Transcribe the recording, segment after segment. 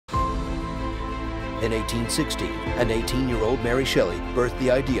In 1860, an 18-year-old Mary Shelley birthed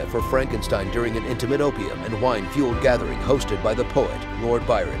the idea for Frankenstein during an intimate opium and wine-fueled gathering hosted by the poet, Lord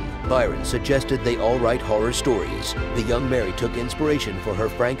Byron. Byron suggested they all write horror stories. The young Mary took inspiration for her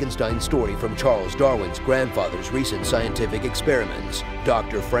Frankenstein story from Charles Darwin's grandfather's recent scientific experiments.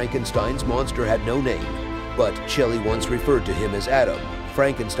 Dr. Frankenstein's monster had no name, but Shelley once referred to him as Adam.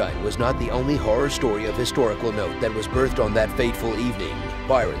 Frankenstein was not the only horror story of historical note that was birthed on that fateful evening.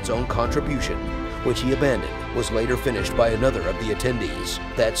 Byron's own contribution, which he abandoned, was later finished by another of the attendees.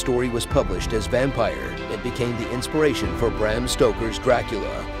 That story was published as Vampire. It became the inspiration for Bram Stoker's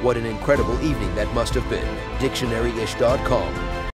Dracula. What an incredible evening that must have been. Dictionaryish.com